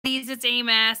it's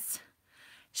Amos.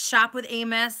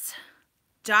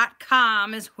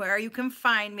 Shopwithamos.com is where you can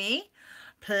find me.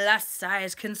 Plus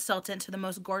size consultant to the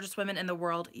most gorgeous women in the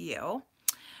world, you.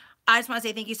 I just want to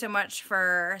say thank you so much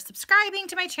for subscribing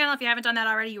to my channel. If you haven't done that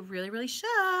already, you really, really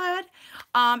should.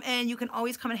 And you can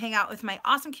always come and hang out with my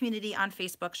awesome community on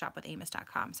Facebook.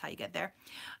 Shopwithamos.com is how you get there.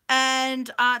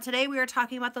 And today we are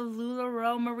talking about the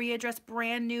Lularoe Maria dress,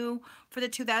 brand new for the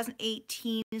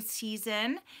 2018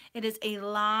 season. It is a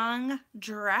long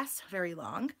dress, very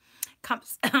long.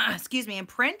 Comes, excuse me, in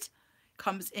print.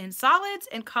 Comes in solids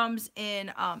and comes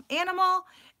in animal,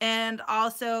 and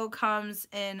also comes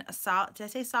in a solid, did I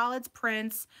say solids,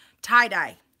 prints,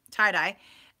 tie-dye,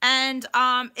 and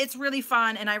it's really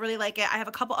fun and I really like it. I have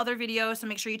a couple other videos, so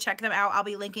make sure you check them out. I'll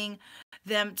be linking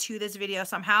them to this video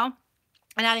somehow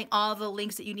and adding all the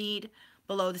links that you need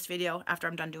below this video after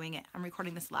I'm done doing it. I'm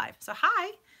recording this live. So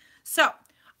hi. So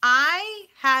I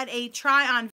had a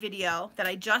try-on video that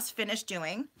I just finished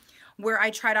doing, where I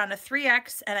tried on a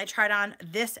 3X and I tried on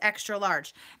this extra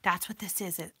large. That's what this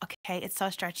is, okay? It's so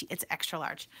stretchy, it's extra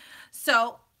large.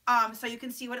 So, so you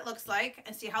can see what it looks like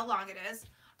and see how long it is.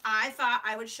 I thought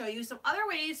I would show you some other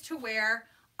ways to wear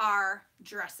our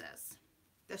dresses,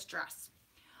 this dress.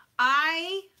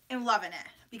 I am loving it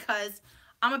because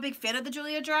I'm a big fan of the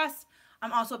Julia dress.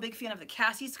 I'm also a big fan of the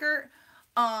Cassie skirt.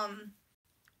 I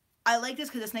like this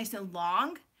because it's nice and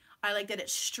long. I like that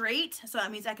it's straight, so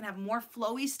that means I can have more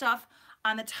flowy stuff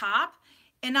on the top.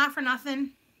 And not for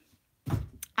nothing,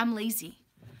 I'm lazy.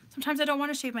 Sometimes I don't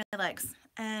want to shave my legs,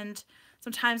 and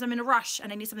sometimes I'm in a rush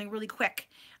and I need something really quick.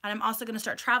 And I'm also going to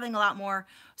start traveling a lot more,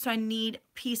 so I need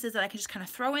pieces that I can just kind of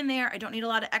throw in there. I don't need a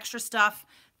lot of extra stuff.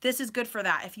 This is good for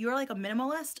that. If you're like a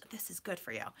minimalist, this is good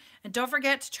for you. And don't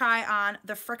forget to try on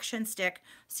the friction stick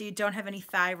so you don't have any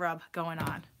thigh rub going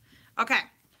on. Okay.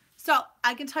 So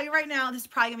I can tell you right now, this is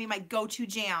probably gonna be my go-to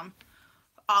jam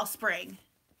all spring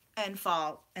and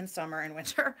fall and summer and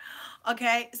winter.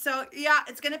 Okay, so yeah,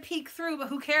 it's gonna peek through, but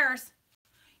who cares?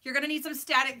 You're gonna need some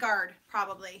static guard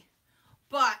probably.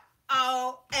 But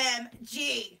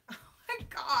OMG, oh my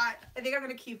God, I think I'm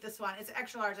gonna keep this one. It's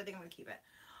extra large, I think I'm gonna keep it.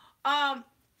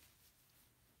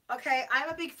 Okay, I'm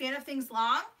a big fan of things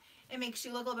long. It makes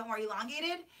you look a little bit more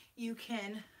elongated. You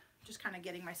can, just kind of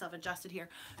getting myself adjusted here,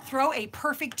 throw a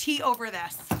perfect tee over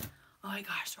this. Oh my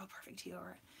gosh, throw a perfect tee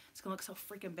over it. It's gonna look so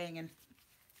freaking banging.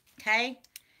 Okay,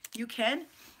 you can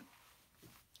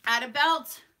add a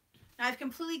belt. Now I've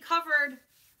completely covered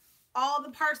all the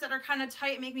parts that are kind of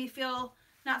tight, make me feel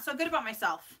not so good about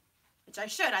myself, which I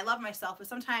should. I love myself, but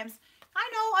sometimes I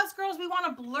know us girls, we want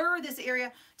to blur this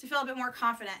area to feel a bit more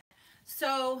confident.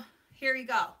 So here you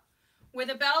go. With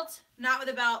a belt, not with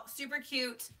a belt, super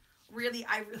cute. Really,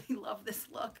 I really love this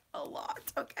look a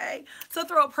lot, okay? So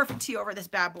throw a perfect tee over this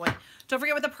bad boy. Don't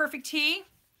forget with a perfect tee,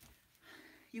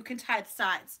 you can tie the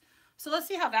sides. So let's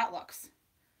see how that looks.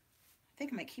 I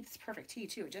think I might keep this perfect tee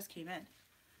too. It just came in.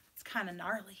 It's kind of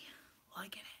gnarly.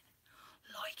 Liking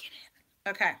it.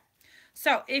 Okay.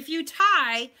 So if you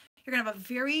tie, you're gonna have a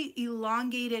very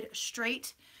elongated,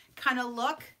 straight kind of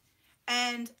look.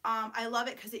 And I love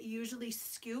it because it usually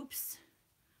scoops.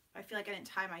 I feel like I didn't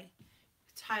tie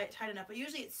it tight enough, but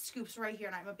usually it scoops right here,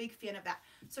 and I'm a big fan of that.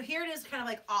 So here it is, kind of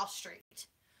like all straight.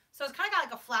 So it's kind of got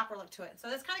like a flapper look to it. So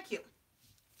that's kind of cute.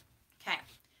 Okay.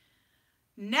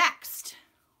 Next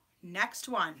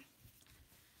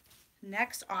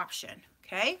option,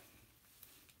 okay?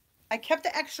 I kept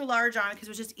the extra large on because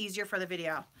it was just easier for the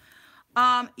video.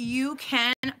 You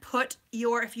can put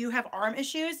your, if you have arm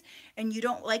issues and you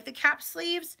don't like the cap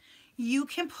sleeves, you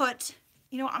can put,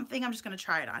 you know, I'm just going to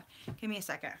try it on. Give me a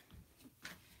second.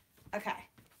 Okay.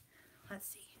 Let's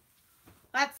see.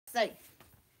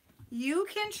 You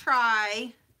can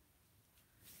try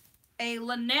a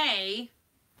Lene,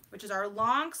 which is our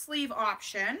long sleeve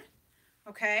option.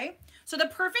 Okay. So the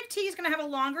perfect tee is going to have a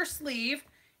longer sleeve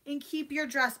and keep your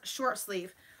dress short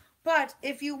sleeve. But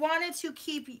if you wanted to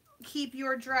keep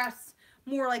your dress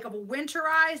more like of a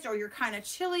winterized, or you're kind of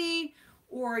chilly,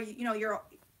 or you're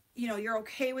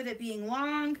okay with it being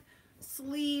long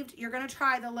sleeved, you're gonna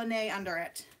try the Lene under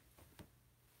it.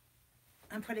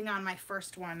 I'm putting on my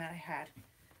first one that I had.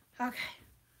 Okay,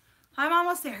 I'm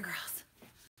almost there, girls.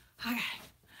 Okay.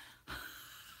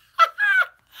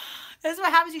 This is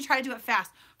what happens when you try to do it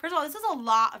fast. First of all, this is a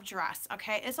lot of dress,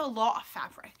 okay? It's a lot of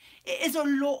fabric. It is a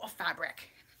lot of fabric.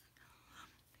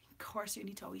 Of course, you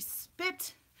need to always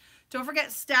spit. Don't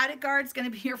forget, static guard's gonna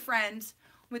be your friend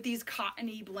with these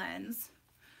cottony blends.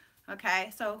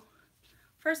 Okay, so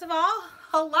first of all,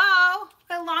 hello,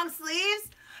 my long sleeves.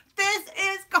 This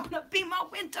is gonna be my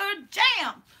winter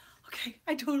jam. Okay,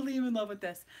 I totally am in love with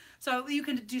this. So you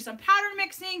can do some pattern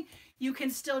mixing. You can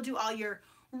still do all your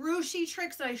ruchy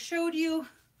tricks that I showed you.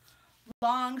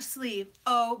 Long sleeve.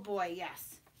 Oh boy,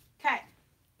 yes. Okay.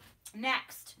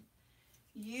 Next,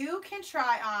 you can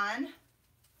try on,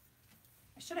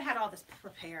 I should have had all this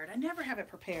prepared. I never have it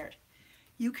prepared.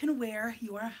 You can wear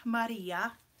your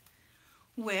Maria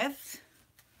with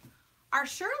our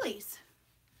Shirley's.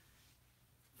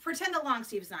 Pretend the long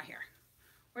sleeve is not here.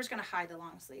 We're just going to hide the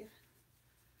long sleeve.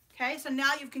 Okay, so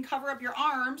now you can cover up your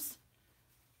arms.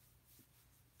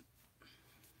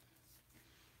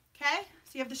 Okay,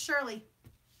 so you have the Shirley.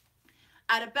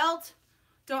 Add a belt,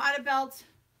 don't add a belt.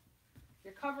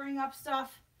 You're covering up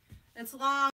stuff. It's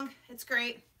long, it's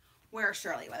great. Wear a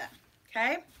Shirley with it,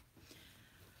 okay?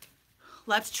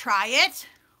 Let's try it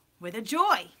with a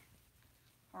Joy.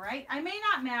 All right, I may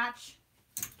not match,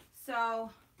 so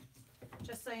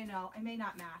just so you know, I may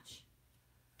not match.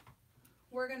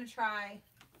 We're gonna try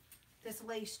this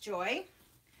lace Joy.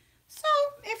 So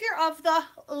if you're of the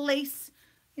lace,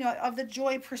 you know, of the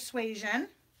Joy persuasion,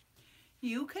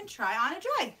 you can try on a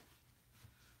Joy.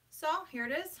 So here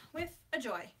it is with a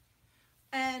Joy.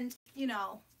 And, you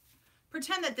know,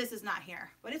 pretend that this is not here,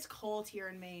 but it's cold here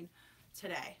in Maine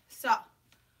today. So,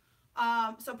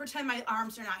 so pretend my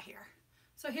arms are not here.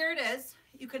 So here it is.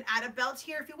 You can add a belt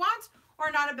here if you want,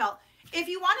 or not a belt. If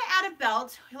you want to add a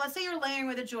belt, let's say you're layering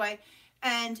with a Joy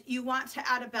and you want to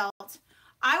add a belt,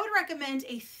 I would recommend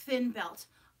a thin belt.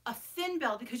 A thin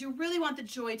belt, because you really want the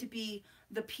Joy to be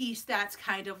the piece that's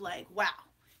kind of like, wow.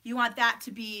 You want that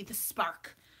to be the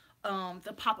spark,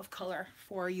 the pop of color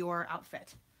for your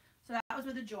outfit. So that was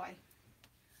with a Joy.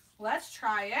 Let's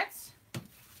try it.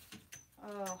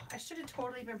 Oh, I should have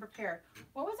totally been prepared.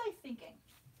 What was I thinking?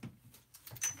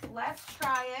 Let's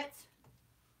try it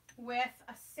with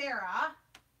a Sarah.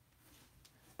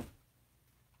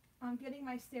 I'm getting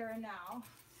my Sarah now.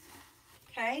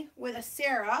 Okay, with a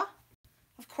Sarah.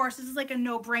 Of course, this is like a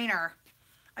no-brainer.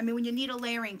 I mean, when you need a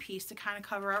layering piece to kind of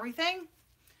cover everything,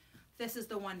 this is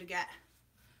the one to get.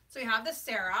 So you have the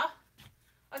Sarah.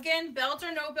 Again, belt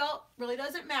or no belt really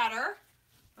doesn't matter.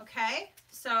 Okay,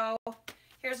 so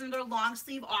here's another long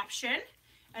sleeve option.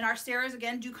 And our Sarahs,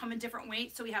 again, do come in different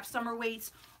weights. So we have summer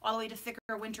weights all the way to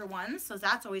thicker winter ones. So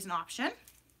that's always an option.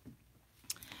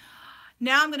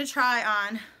 Now I'm going to try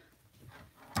on,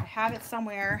 I have it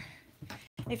somewhere.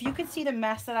 If you could see the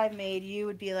mess that I've made, you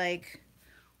would be like,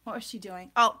 what was she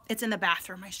doing? Oh, it's in the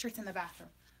bathroom. My shirt's in the bathroom.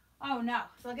 Oh, no.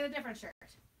 So I'll get a different shirt.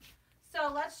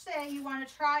 So let's say you want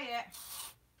to try it.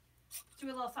 Do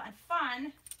a little something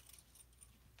fun.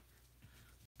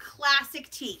 Classic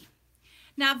tee.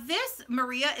 Now this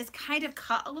Maria is kind of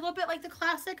cut a little bit like the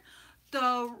classic.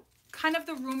 The kind of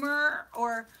the rumor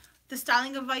or the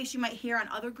styling advice you might hear on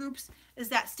other groups is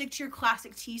that stick to your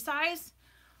classic tee size.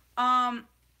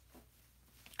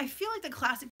 I feel like the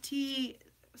classic tee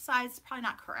size is probably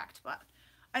not correct, but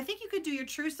I think you could do your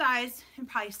true size and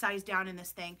probably size down in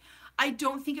this thing. I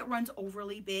don't think it runs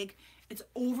overly big. It's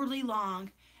overly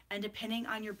long, and depending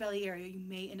on your belly area, you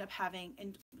may end up having,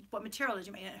 and what material it is,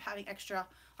 you may end up having a lot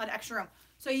of extra room.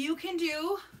 So you can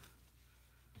do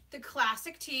the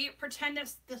classic tee. Pretend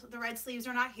the red sleeves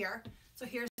are not here. So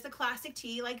here's the classic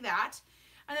tee like that.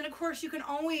 And then of course you can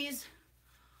always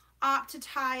opt to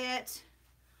tie it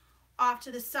off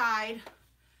to the side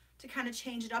to kind of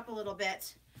change it up a little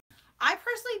bit. I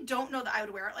personally don't know that I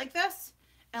would wear it like this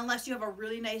unless you have a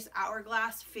really nice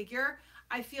hourglass figure.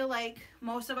 I feel like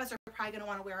most of us are probably going to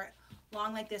want to wear it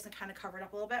long like this and kind of cover it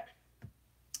up a little bit.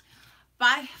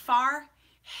 By far,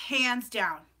 hands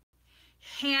down,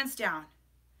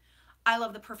 I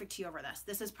love the perfect tee over this.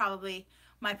 This is probably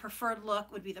my preferred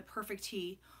look, would be the perfect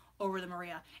tee over the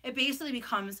Maria. It basically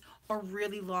becomes a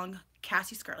really long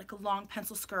Cassie skirt, like a long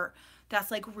pencil skirt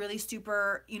that's like really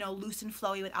super, you know, loose and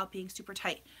flowy without being super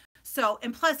tight. So,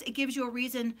 and plus it gives you a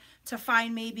reason to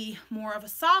find maybe more of a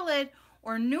solid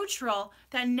or neutral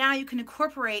that now you can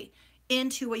incorporate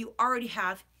into what you already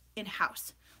have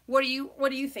in-house. What do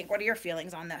you think? What are your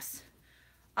feelings on this?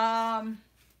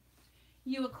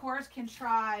 You of course can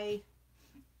try,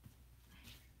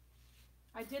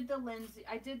 I didn't do a Lindsay.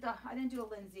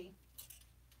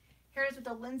 Here it is with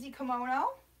the Lindsay kimono.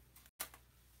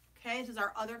 Okay, this is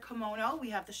our other kimono.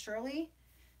 We have the Shirley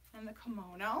and the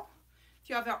kimono. If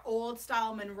you have our old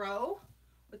style Monroe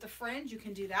with the fringe, you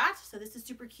can do that. So this is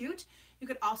super cute. You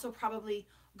could also probably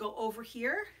go over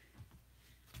here.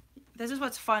 This is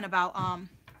what's fun about,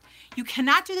 you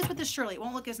cannot do this with the Shirley. It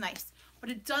won't look as nice,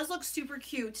 but it does look super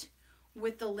cute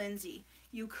with the Lindsay.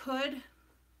 You could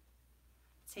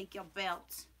take your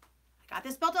belt. I got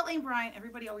this belt at Lane Bryant.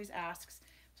 Everybody always asks.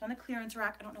 It's on the clearance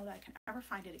rack. I don't know that I can ever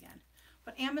find it again.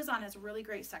 But Amazon has a really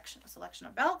great selection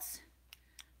of belts.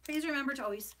 Please remember to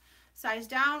always size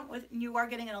down when you are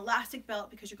getting an elastic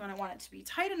belt because you're going to want it to be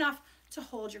tight enough to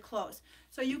hold your clothes.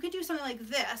 So you could do something like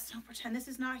this. I'll pretend this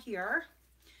is not here.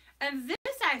 And this,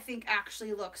 I think,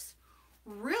 actually looks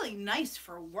really nice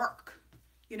for work.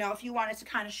 You know, if you wanted to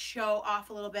kind of show off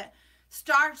a little bit.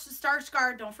 Starch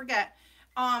guard, don't forget.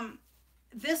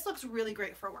 This looks really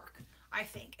great for work, I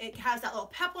think. It has that little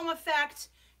peplum effect.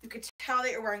 You could tell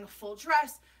that you're wearing a full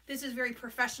dress. This is very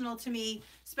professional to me,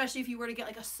 especially if you were to get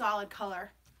like a solid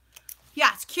color.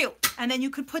 Yeah, it's cute. And then you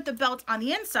could put the belt on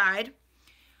the inside.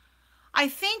 I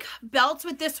think belts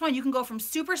with this one, you can go from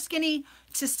super skinny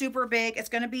to super big. It's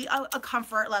going to be a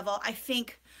comfort level. I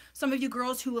think some of you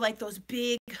girls who like those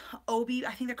big obi,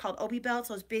 I think they're called obi belts,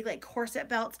 those big like corset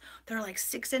belts, they're like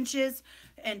 6 inches,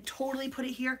 and totally put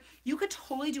it here. You could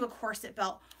totally do a corset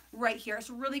belt right here. It's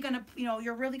really going to, you know,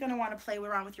 you're really going to want to play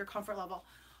around with your comfort level.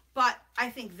 But I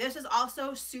think this is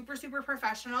also super, super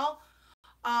professional.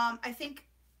 I think,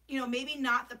 you know, maybe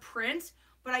not the print,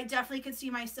 but I definitely could see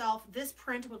myself, this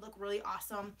print would look really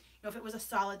awesome. You know, if it was a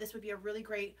solid, this would be a really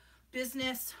great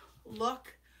business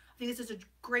look. I think this is a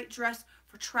great dress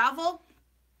for travel.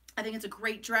 I think it's a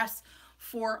great dress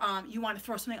for, you want to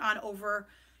throw something on over,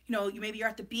 you know, maybe you're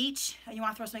at the beach and you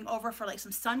want to throw something over for like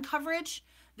some sun coverage.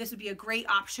 This would be a great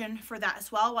option for that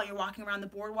as well while you're walking around the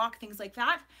boardwalk, things like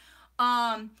that.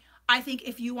 I think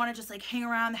if you want to just like hang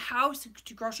around the house,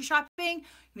 do grocery shopping,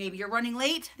 maybe you're running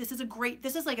late, this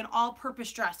is like an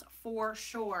all-purpose dress for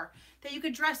sure that you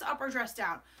could dress up or dress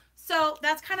down. So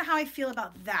that's kind of how I feel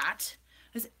about that.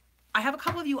 I have a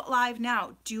couple of you live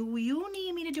now. Do you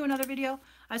need me to do another video?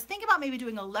 I was thinking about maybe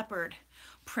doing a leopard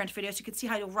print video so you could see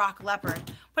how to rock leopard,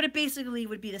 but it basically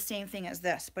would be the same thing as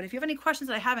this. But if you have any questions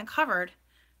that I haven't covered,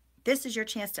 this is your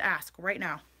chance to ask right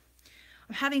now.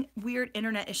 I'm having weird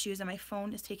internet issues and my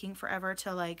phone is taking forever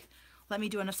to like let me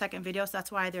do a second video, so that's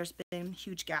why there's been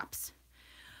huge gaps.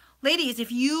 Ladies,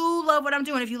 if you love what I'm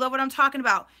doing, if you love what I'm talking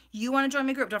about, you want to join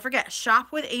my group, don't forget,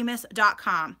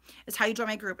 shopwithamos.com is how you join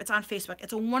my group. It's on Facebook.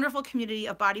 It's a wonderful community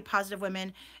of body positive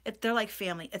women. They're like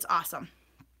family. It's awesome.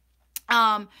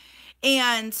 And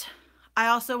I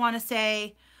also want to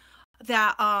say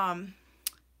that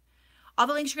all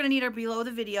the links you're going to need are below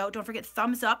the video. Don't forget,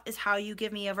 thumbs up is how you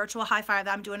give me a virtual high five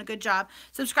that I'm doing a good job.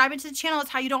 Subscribing to the channel is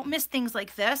how you don't miss things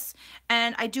like this.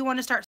 And I do want to start